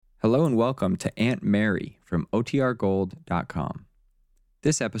Hello and welcome to Aunt Mary from OTRGold.com.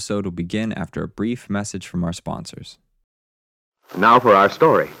 This episode will begin after a brief message from our sponsors. Now for our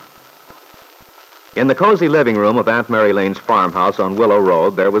story. In the cozy living room of Aunt Mary Lane's farmhouse on Willow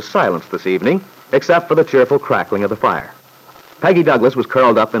Road, there was silence this evening, except for the cheerful crackling of the fire. Peggy Douglas was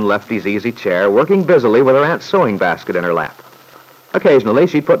curled up in Lefty's easy chair, working busily with her aunt's sewing basket in her lap. Occasionally,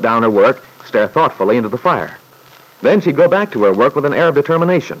 she'd put down her work, stare thoughtfully into the fire. Then she'd go back to her work with an air of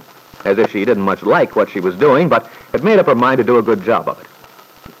determination, as if she didn't much like what she was doing, but had made up her mind to do a good job of it.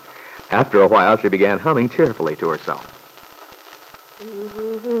 After a while, she began humming cheerfully to herself.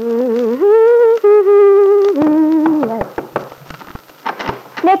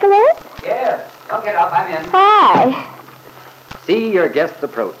 Nicholas? Yes. Don't get up. I'm in. Hi. See your guests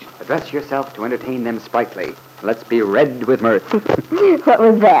approach. Address yourself to entertain them sprightly. Let's be red with mirth. What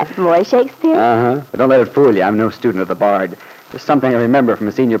was that? More Shakespeare? Uh-huh. But don't let it fool you. I'm no student of the Bard. Just something I remember from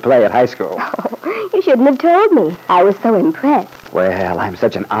a senior play at high school. Oh, you shouldn't have told me. I was so impressed. Well, I'm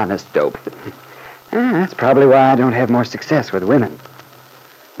such an honest dope. That's probably why I don't have more success with women.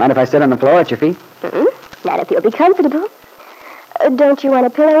 Mind if I sit on the floor at your feet? Not if you'll be comfortable. Don't you want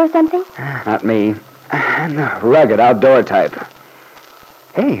a pillow or something? Not me. I'm the rugged outdoor type.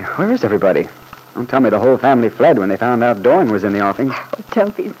 Hey, where is everybody? Don't tell me the whole family fled when they found out Dorn was in the offing. Oh,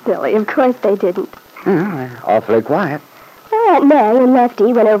 don't be silly. Of course they didn't. Well, they're awfully quiet. Aunt Mary and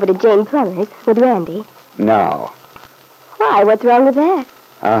Lefty went over to Jane Plummer's with Randy. No. Why? What's wrong with that?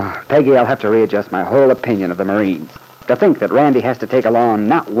 Peggy, I'll have to readjust my whole opinion of the Marines. To think that Randy has to take along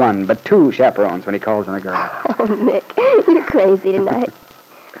not one, but two chaperones when he calls on a girl. Oh, Nick, you're crazy tonight.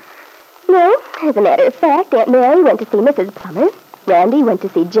 No, as a matter of fact, Aunt Mary went to see Mrs. Plummer. Randy went to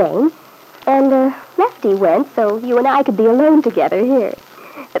see Jane. And, Lefty went so you and I could be alone together here.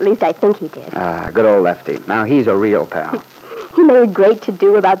 At least I think he did. Good old Lefty. Now, he's a real pal. He made great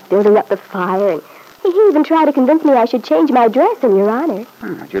to-do about building up the fire, and he even tried to convince me I should change my dress in your honor.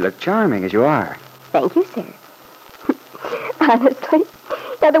 You look charming as you are. Thank you, sir. Honestly,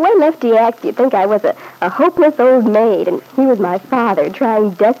 now the way Lefty acts, you'd think I was a hopeless old maid, and he was my father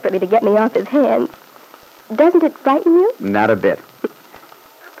trying desperately to get me off his hands. Doesn't it frighten you? Not a bit.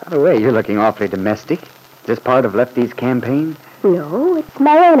 By the way, you're looking awfully domestic. Is this part of Lefty's campaign? No, it's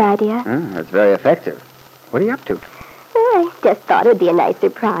my own idea. That's very effective. What are you up to? I just thought it would be a nice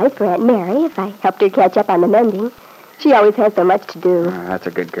surprise for Aunt Mary if I helped her catch up on the mending. She always has so much to do. That's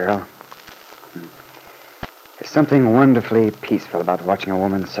a good girl. There's something wonderfully peaceful about watching a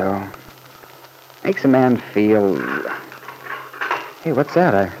woman sew. Makes a man feel... Hey, what's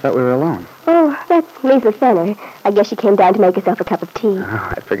that? I thought we were alone. Oh, that's Lisa Fenner. I guess she came down to make herself a cup of tea.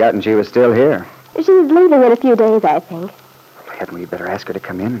 Oh, I'd forgotten she was still here. She's leaving in a few days, I think. Hadn't we better ask her to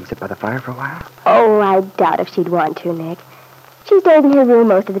come in and sit by the fire for a while? Oh, I doubt if she'd want to, Nick. She stays in her room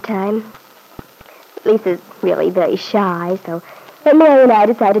most of the time. Lisa's really very shy, so Aunt Mary and I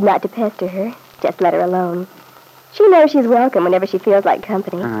decided not to pester her. Just let her alone. She knows she's welcome whenever she feels like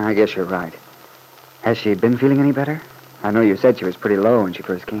company. I guess you're right. Has she been feeling any better? I know you said she was pretty low when she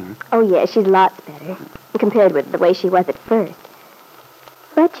first came. Oh, yeah, she's lots better, compared with the way she was at first.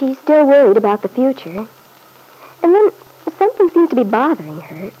 But she's still worried about the future. And then something seems to be bothering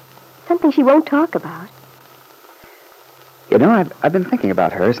her. Something she won't talk about. You know, I've been thinking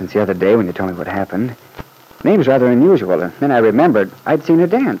about her since the other day when you told me what happened. Name's rather unusual, and then I remembered I'd seen her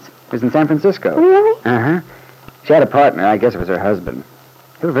dance. It was in San Francisco. Really? Uh-huh. She had a partner. I guess it was her husband.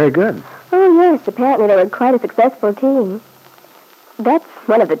 They were very good. Oh, yes. Apparently they were quite a successful team. That's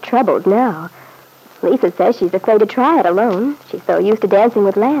one of the troubles now. Lisa says she's afraid to try it alone. She's so used to dancing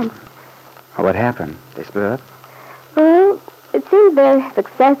with Lance. What happened? They split up? Well, it seems their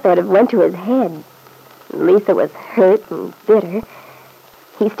success sort of went to his head. Lisa was hurt and bitter.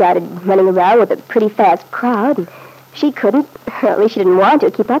 He started running around with a pretty fast crowd, and she couldn't, or at least she didn't want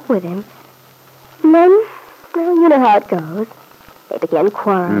to, keep up with him. And then, well, you know how it goes. They began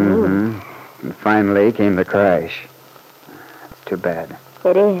quarreling. And finally came the crash. It's too bad.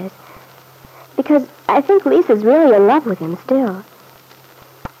 It is. Because I think Lisa's really in love with him still.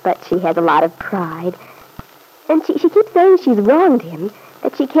 But she has a lot of pride. And she keeps saying she's wronged him,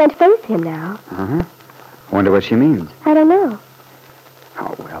 that she can't face him now. Wonder what she means. I don't know.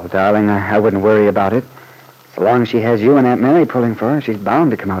 Oh, well, darling, I wouldn't worry about it. So long as she has you and Aunt Mary pulling for her, she's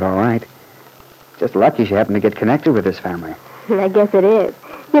bound to come out all right. Just lucky she happened to get connected with this family. I guess it is.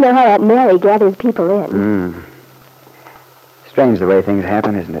 You know how Aunt Mary gathers people in. Strange the way things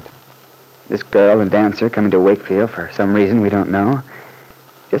happen, isn't it? This girl and dancer coming to Wakefield for some reason we don't know.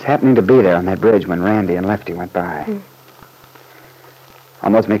 Just happening to be there on that bridge when Randy and Lefty went by.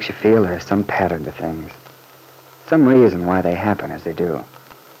 Almost makes you feel there's some pattern to things. Some reason why they happen as they do.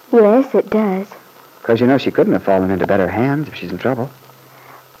 Yes, it does. Because you know she couldn't have fallen into better hands if she's in trouble.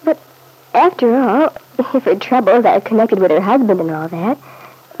 But after all, if her troubles are connected with her husband and all that,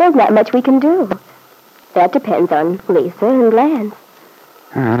 there's not much we can do. That depends on Lisa and Lance.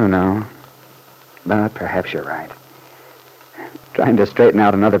 I don't know. But perhaps you're right. Trying to straighten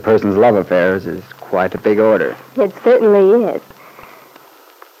out another person's love affairs is quite a big order. It certainly is.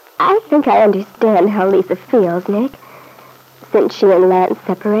 I think I understand how Lisa feels, Nick. Since she and Lance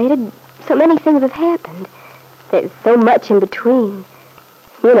separated, so many things have happened. There's so much in between.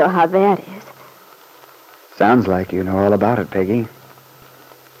 You know how that is. Sounds like you know all about it, Peggy.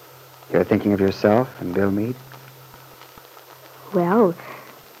 You're thinking of yourself and Bill Meade? Well,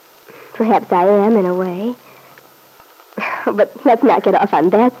 perhaps I am in a way. But let's not get off on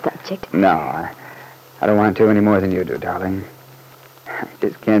that subject. No, I don't want to any more than you do, darling. I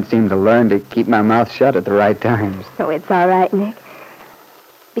just can't seem to learn to keep my mouth shut at the right times. Oh, it's all right, Nick.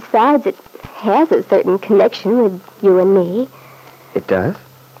 Besides, it has a certain connection with you and me. It does?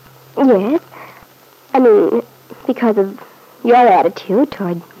 Yes. I mean, because of your attitude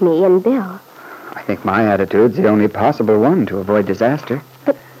toward me and Bill. I think my attitude's the only possible one to avoid disaster.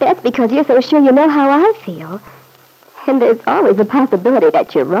 But that's because you're so sure you know how I feel. And there's always a possibility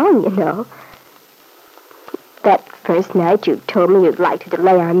that you're wrong, you know. That first night you told me you'd like to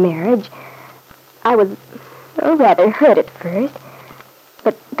delay our marriage, I was rather hurt at first.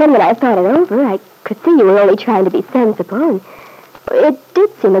 But then when I thought it over, I could see you were only trying to be sensible, and it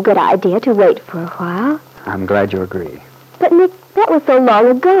did seem a good idea to wait for a while. I'm glad you agree. But, Nick, that was so long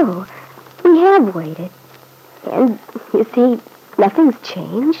ago. We have waited. And, you see, nothing's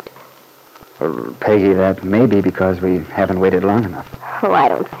changed. Peggy, that may be because we haven't waited long enough. Oh, I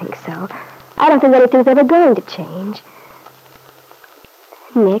don't think so. I don't think anything's ever going to change.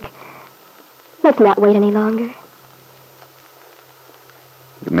 Nick, let's not wait any longer.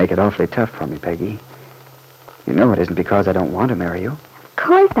 You make it awfully tough for me, Peggy. You know it isn't because I don't want to marry you. Of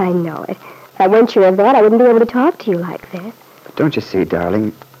course I know it. If I weren't sure of that, I wouldn't be able to talk to you like this. But don't you see,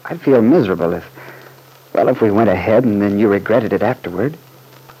 darling, I'd feel miserable if we went ahead and then you regretted it afterward.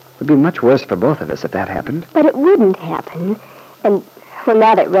 It would be much worse for both of us if that happened. But it wouldn't happen. And, well,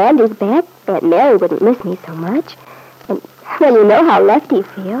 now that Randy's back, Aunt Mary wouldn't miss me so much. And, well, you know how Lefty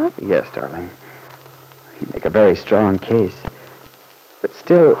feels. Yes, darling. You make a very strong case. But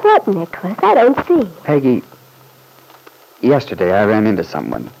still... What, Nicholas? I don't see. Peggy, yesterday I ran into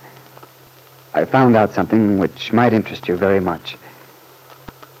someone. I found out something which might interest you very much.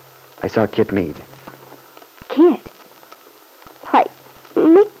 I saw Kitt Meade. Kitt? Why,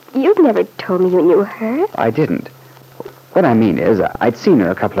 Nick, you've never told me you knew her. I didn't. What I mean is, I'd seen her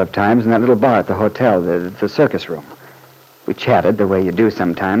a couple of times in that little bar at the hotel, the circus room. We chatted the way you do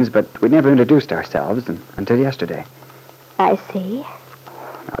sometimes, but we never introduced ourselves until yesterday. I see.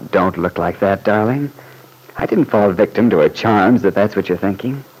 Now, don't look like that, darling. I didn't fall victim to her charms, if that's what you're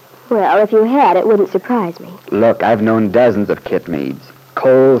thinking. Well, if you had, it wouldn't surprise me. Look, I've known dozens of Kitt Meades.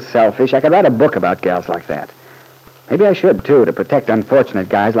 Cold, selfish. I could write a book about gals like that. Maybe I should, too, to protect unfortunate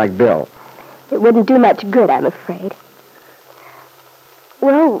guys like Bill. It wouldn't do much good, I'm afraid.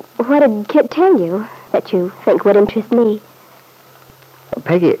 Well, what did Kitt tell you that you think would interest me? Well,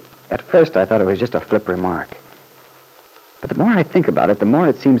 Peggy, at first I thought it was just a flip remark. But the more I think about it, the more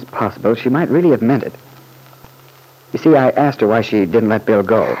it seems possible she might really have meant it. You see, I asked her why she didn't let Bill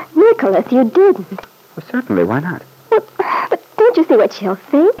go. Nicholas, you didn't. Well, certainly, why not? Well, but don't you see what she'll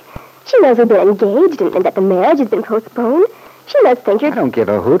think? She knows we've been engaged and that the marriage has been postponed. She must think you're... I don't give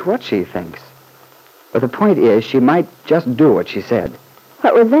a hoot what she thinks. But the point is, she might just do what she said.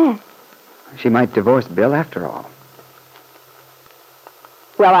 What was that? She might divorce Bill after all.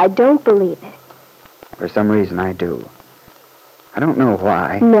 Well, I don't believe it. For some reason, I do. I don't know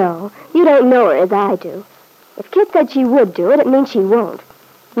why. No, you don't know her as I do. If Kitt said she would do it, it means she won't.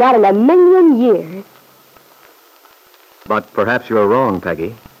 Not in a million years. But perhaps you're wrong,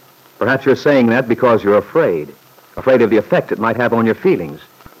 Peggy. Perhaps you're saying that because you're afraid. Afraid of the effect it might have on your feelings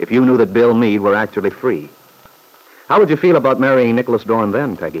if you knew that Bill Meade were actually free. How would you feel about marrying Nicholas Dorn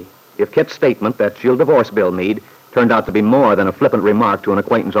then, Peggy, if Kitt's statement that she'll divorce Bill Meade turned out to be more than a flippant remark to an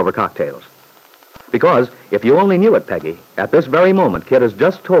acquaintance over cocktails? Because if you only knew it, Peggy, at this very moment, Kitt has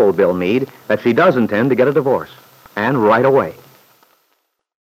just told Bill Meade that she does intend to get a divorce. And right away.